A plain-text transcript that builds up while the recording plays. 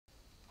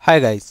Hi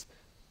guys,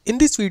 in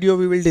this video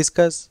we will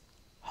discuss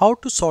how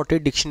to sort a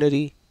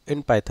dictionary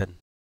in Python.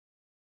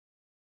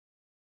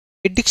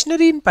 A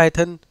dictionary in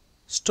Python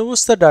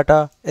stores the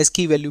data as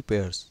key value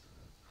pairs.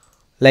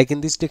 Like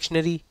in this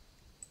dictionary,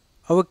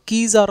 our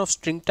keys are of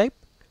string type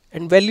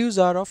and values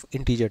are of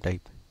integer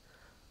type.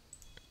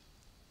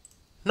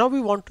 Now we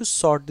want to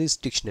sort this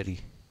dictionary.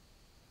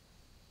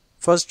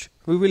 First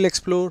we will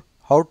explore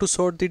how to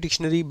sort the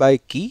dictionary by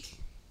key,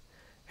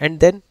 and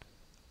then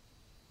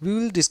we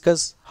will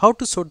discuss how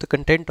to sort the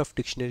content of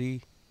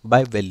dictionary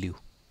by value.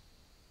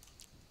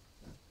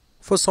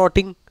 For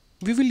sorting,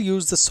 we will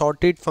use the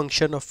sorted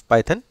function of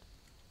Python.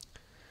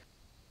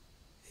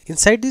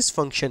 Inside this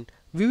function,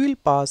 we will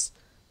pass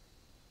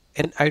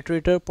an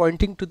iterator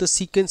pointing to the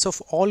sequence of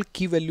all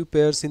key value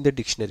pairs in the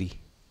dictionary.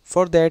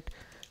 For that,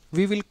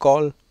 we will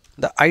call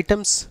the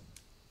items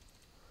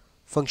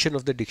function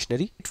of the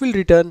dictionary. It will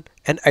return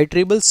an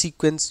iterable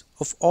sequence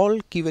of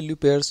all key value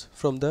pairs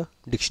from the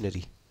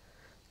dictionary.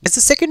 As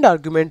the second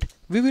argument,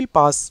 we will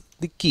pass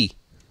the key.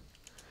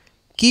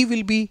 Key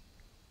will be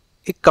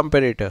a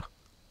comparator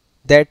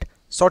that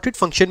sorted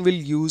function will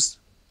use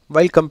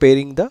while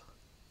comparing the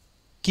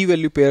key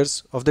value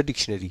pairs of the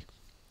dictionary.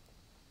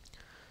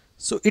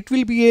 So it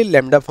will be a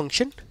lambda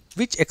function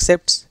which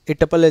accepts a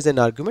tuple as an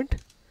argument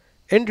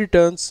and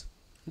returns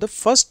the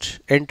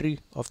first entry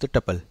of the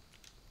tuple.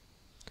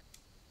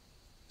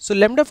 So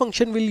lambda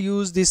function will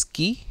use this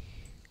key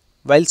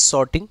while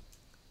sorting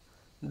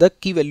the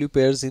key value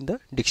pairs in the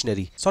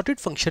dictionary. Sorted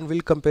function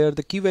will compare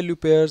the key value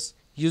pairs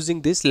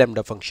using this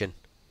lambda function.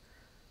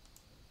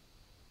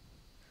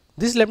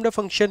 This lambda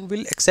function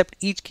will accept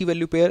each key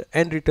value pair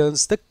and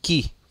returns the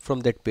key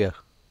from that pair.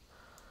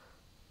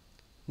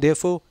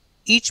 Therefore,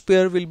 each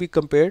pair will be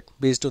compared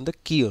based on the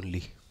key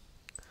only.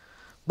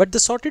 But the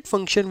sorted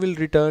function will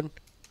return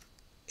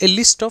a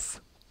list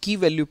of key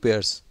value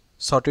pairs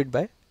sorted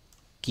by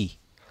key.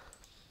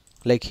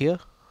 Like here,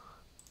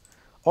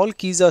 all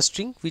keys are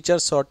string which are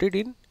sorted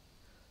in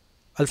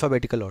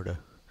alphabetical order.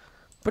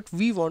 But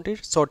we want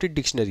a sorted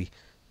dictionary.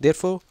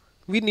 Therefore,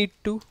 we need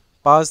to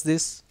pass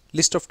this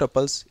list of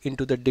tuples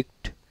into the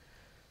dict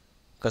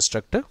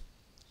constructor.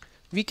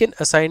 We can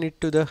assign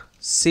it to the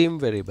same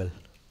variable.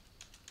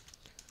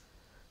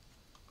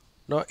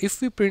 Now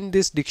if we print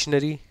this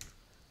dictionary,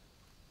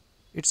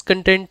 its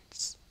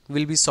contents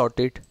will be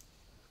sorted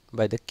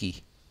by the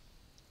key.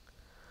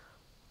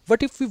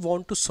 What if we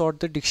want to sort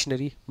the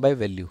dictionary by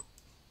value?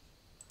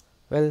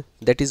 Well,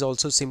 that is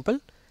also simple.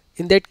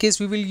 In that case,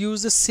 we will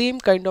use the same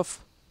kind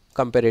of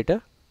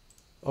comparator,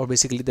 or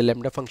basically the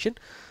lambda function,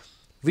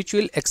 which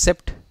will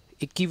accept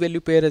a key value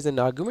pair as an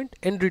argument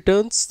and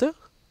returns the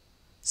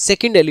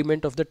second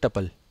element of the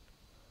tuple,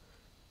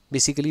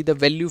 basically the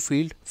value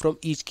field from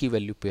each key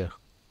value pair.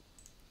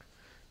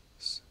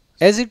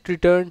 As it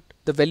returned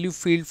the value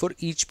field for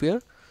each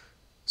pair,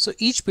 so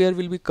each pair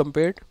will be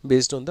compared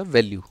based on the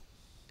value.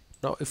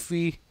 Now if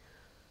we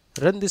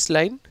run this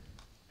line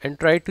and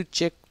try to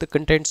check the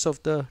contents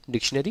of the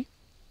dictionary,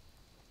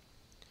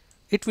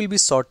 it will be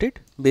sorted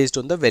based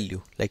on the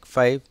value like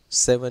 5,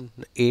 7,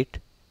 8,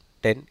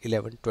 10,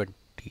 11, 20.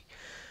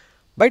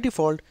 By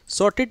default,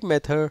 sorted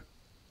method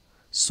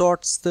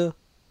sorts the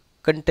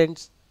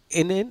contents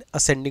in an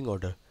ascending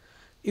order.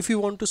 If you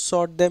want to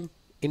sort them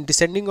in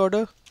descending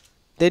order,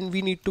 then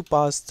we need to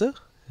pass the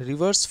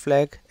reverse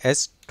flag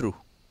as true.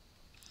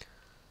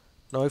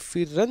 Now if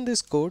we run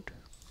this code,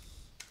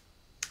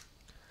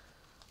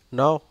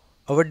 now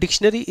our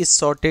dictionary is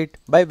sorted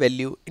by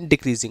value in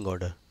decreasing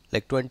order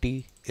like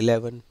 20,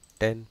 11,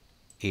 10,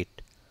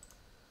 8.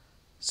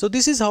 So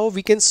this is how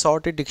we can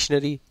sort a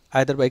dictionary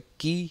either by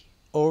key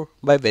or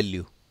by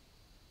value.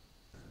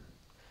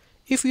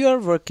 If you are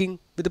working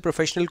with a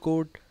professional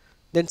code,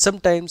 then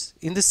sometimes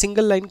in the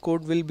single line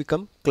code will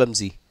become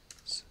clumsy.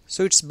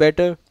 So it's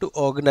better to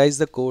organize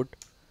the code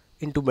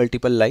into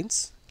multiple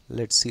lines.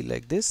 Let's see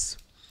like this.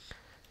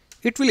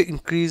 It will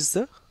increase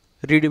the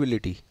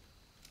readability.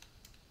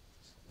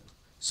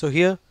 So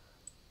here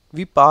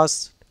we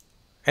pass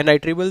an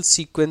iterable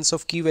sequence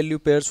of key value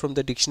pairs from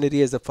the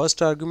dictionary as the first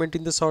argument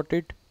in the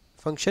sorted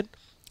function.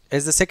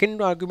 As the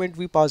second argument,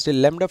 we passed a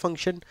lambda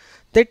function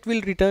that will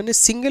return a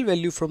single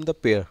value from the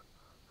pair.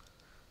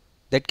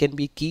 That can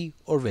be key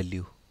or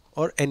value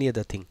or any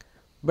other thing.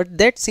 But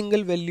that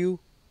single value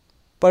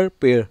per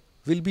pair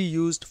will be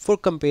used for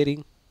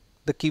comparing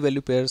the key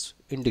value pairs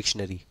in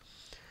dictionary.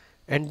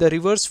 And the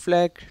reverse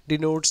flag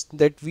denotes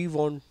that we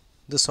want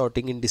the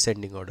sorting in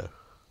descending order.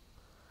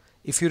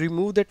 If you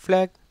remove that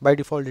flag, by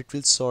default it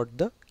will sort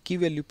the key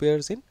value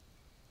pairs in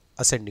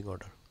ascending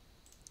order.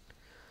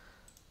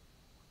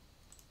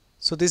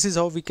 So this is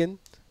how we can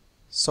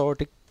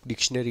sort a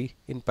dictionary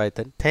in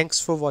Python.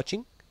 Thanks for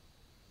watching.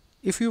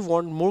 If you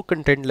want more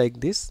content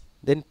like this,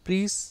 then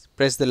please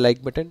press the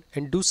like button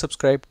and do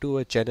subscribe to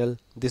our channel,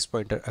 This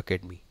Pointer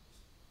Academy.